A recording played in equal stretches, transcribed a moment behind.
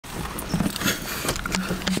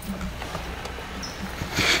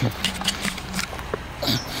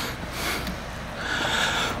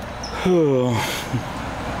Is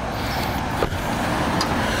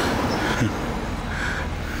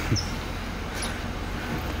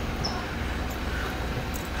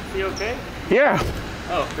he okay? Yeah.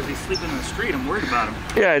 Oh, because he's sleeping in the street. I'm worried about him.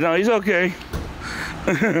 Yeah, no, he's okay.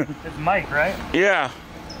 It's Mike, right? Yeah.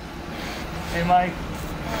 Hey, Mike.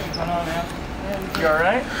 What's going on, man? You all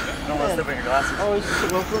right? I don't want to step on your glasses. Oh, is this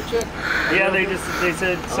a welfare check? Yeah, they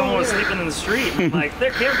said someone was sleeping in the street. I'm like,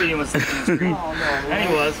 there can't be anyone sleeping in the street. Oh, no. Man. And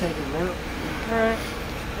he was. All right.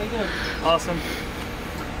 Very good. Awesome.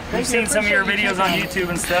 We've seen some of your videos on YouTube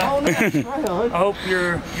and stuff. Oh, no, right on. I hope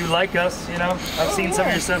you like us, you know. I've seen some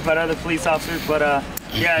of your stuff about other police officers, but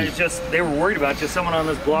yeah, it's just, they were worried about just someone on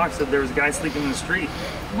this block said there was a guy sleeping in the street.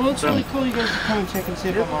 Well, it's really cool you guys to come and check and see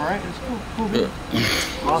if I'm alright. It's cool.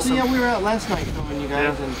 Awesome. So yeah, we were out last night filming you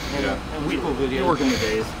guys and we cool videos. We work in the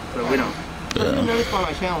days, so we don't. If you notice by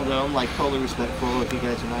my channel though, I'm like totally respectful. If you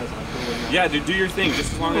guys are nice, I'm totally nice. Yeah, dude, do your thing.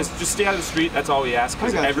 Just as long as, just stay out of the street. That's all we ask.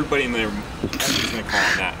 Because everybody in there is gonna call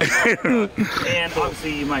on that. And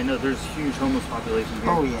obviously, you might know there's huge homeless population here.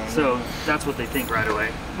 Oh yeah. So that's what they think right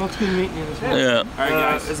away. Well, it's good meeting you this morning. Yeah. All right,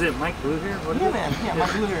 guys. Is it Mike Blue here? What is Yeah, it? man. Yeah,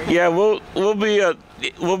 my blue hair. Yeah,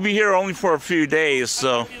 we'll be here only for a few days,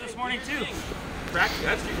 so. This morning too. That's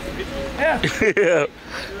Yeah. Yeah.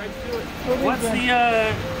 What's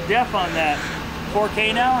the def on that?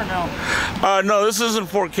 4K now or no? No, this isn't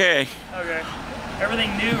 4K. Okay.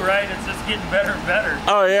 Everything new, right? It's just getting better and better.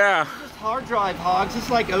 Oh yeah. Just hard drive hogs. It's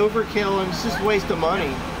like overkill and it's just a waste of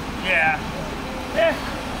money. Yeah. Yeah.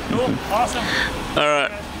 Cool. Awesome. All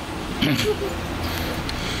right.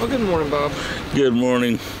 Well, good morning, Bob. Good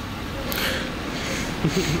morning.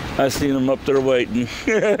 I seen him up there waiting.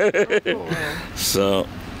 Oh, man. So.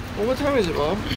 Well, what time is it, Bob?